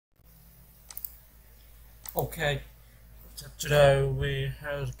Okay, today we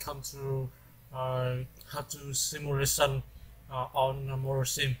have come to how to simulation on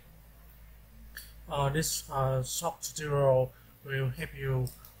ModelSim. This short tutorial will help you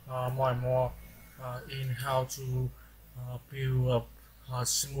more and more in how to build a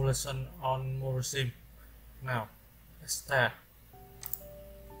simulation on ModelSim. Now, let's start.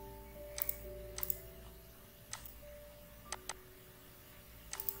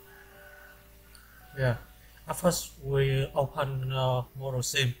 Yeah, at first we open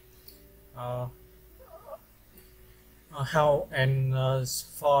ModelSim. Uh, how and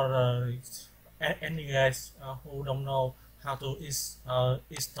for any guys who don't know how to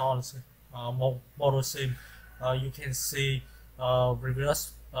install ModelSim, you can see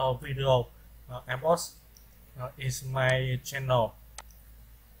previous video about is my channel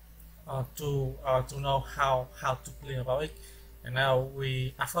to know how to play about it. And now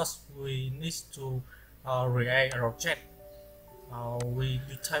at first we need to create a project.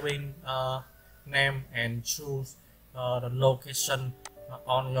 You type in name and choose the location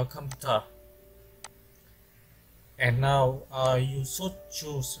on your computer, and now you should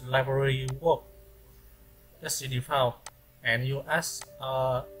choose library work std file, and you add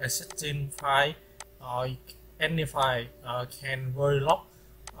existing file, any file can Verilog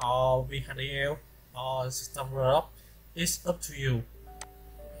or VHDL or system Verilog. It's up to you.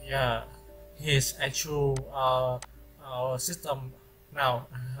 Yeah, his actual system now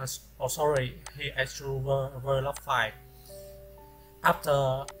sorry, his actual Verilog file.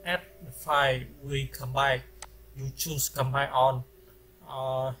 After add the file, we combine. You choose combine on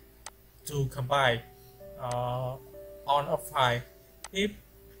to combine on a file. If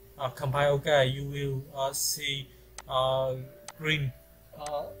combine okay, you will see green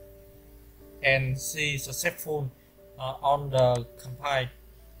and see successful on the combine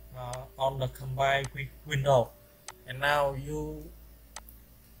window. And now you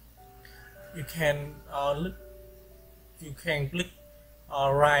can click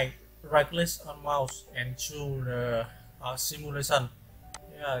right click on mouse and choose the simulation.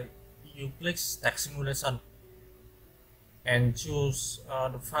 Yeah, you click stack simulation and choose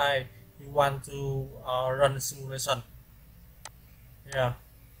the file you want to run the simulation. Yeah,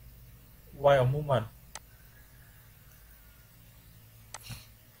 wait a moment.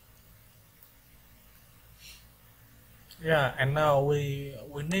 Yeah, and now we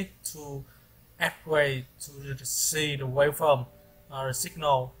need to activate to see the waveform, the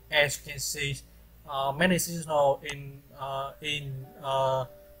signal. As you can see, many signals in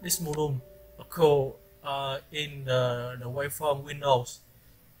this module occur in the waveform windows.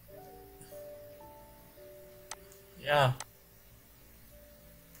 Yeah,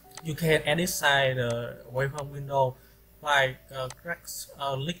 you can edit the waveform window by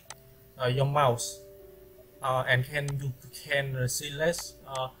click your mouse. And you can select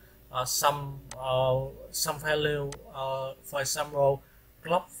some value, for example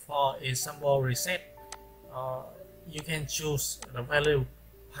clock, for example reset. You can choose the value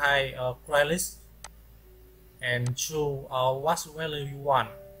high playlist and choose what value you want.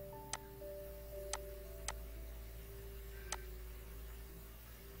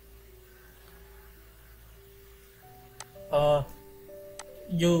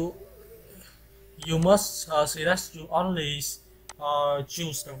 You must select you only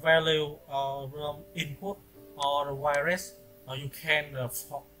choose the value from input or the wireless. You can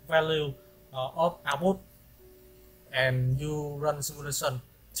value of output, and you run simulation.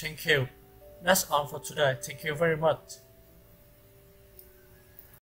 Thank you. That's all for today. Thank you very much.